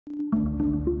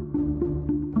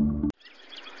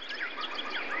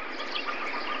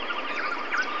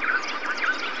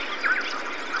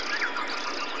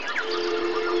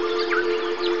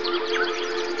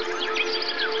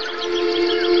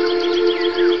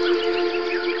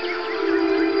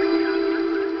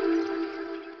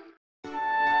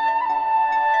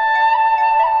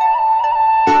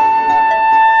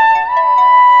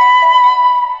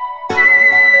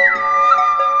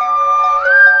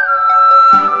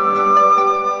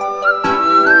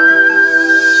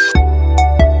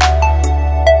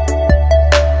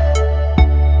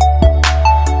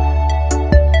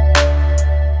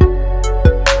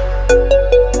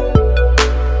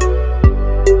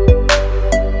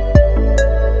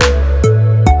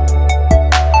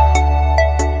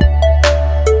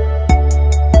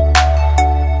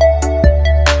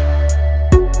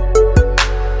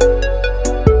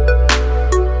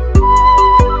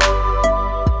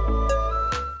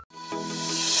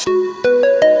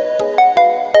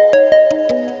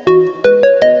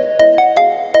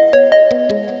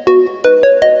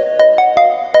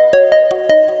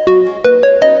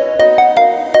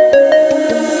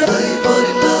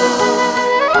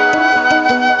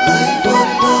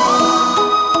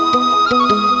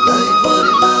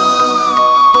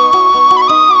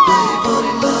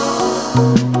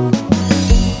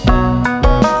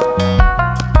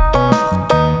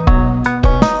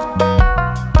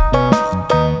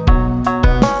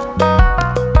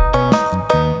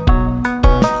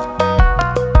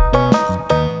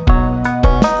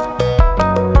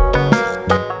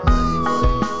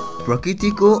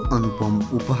प्रकृतिको अनुपम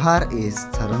उपहार यस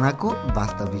झरनाको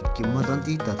वास्तविक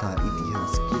किम्वदन्ती तथा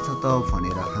इतिहास के छ त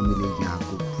भनेर हामीले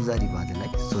यहाँको पुजारी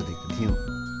बाजेलाई सोधेका थियौँ।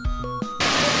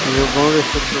 यो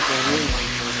बाउन्डेश्वरको चाहिँ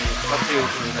सत्य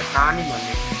युगभन्दा कहानी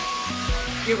भन्ने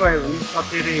के भयो भने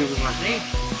सत्य र युगमा चाहिँ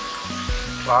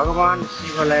भगवान्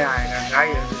शिवलाई आएर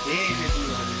गाईहरू धेरै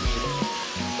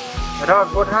र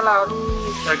गोठालाहरू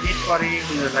गीत परे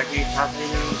उनीहरूलाई केही थाहा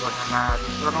छैन। गोठालाहरू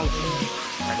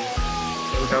चराउँछन्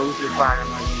एउटा उसले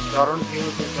पाहाडमा चरण थियो,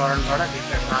 त्यो चरणबाट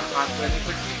भित्र 4-5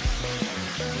 बजेपछि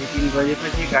 3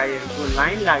 बजेपछि गाईहरूको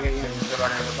लाइन लाग्यो।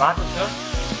 यहाँबाट एउटा बाटो छ,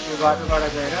 त्यो बाटोबाट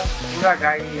गएर पुरा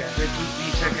गाईहरूले दुध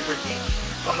दिइसकेपछि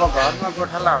अब घरमा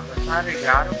गोठालाहरूलाई साह्रै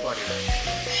गाह्रो पऱ्यो।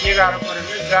 के गाह्रो पऱ्यो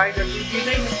भने गाई त दुध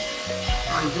दिँदैन,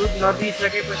 अनि दुध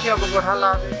नदिइसकेपछि अब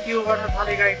गोठालाहरूले त्यो गर्न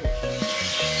थाले गाईको।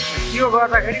 त्यो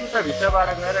गर्दाखेरि उता भित्रबाट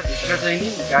गएर भित्र चाहिँ नि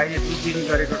गाईले दुध दिने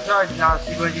गरेको छ। अहिले जहाँ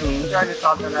शिवजी हुनुहुन्छ अहिले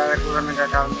तल लगाएर कोरोनाका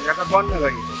कारणले गर्दा बन्द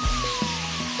गरिएको छ।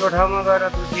 त्यो ठाउँमा गएर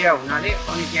दुध दिया हुनाले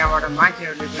अनि त्यहाँबाट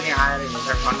मान्छेहरूले पनि आएर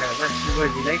हिँडेर खण्ड गर्दा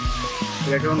शिवजीलाई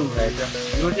भेटाउनु भएछ।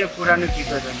 यो चाहिँ पुरानो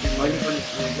किंवदन्ती मैले पनि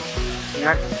सुनेको,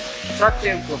 यहाँ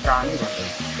सत्यको कहानी भन्छ।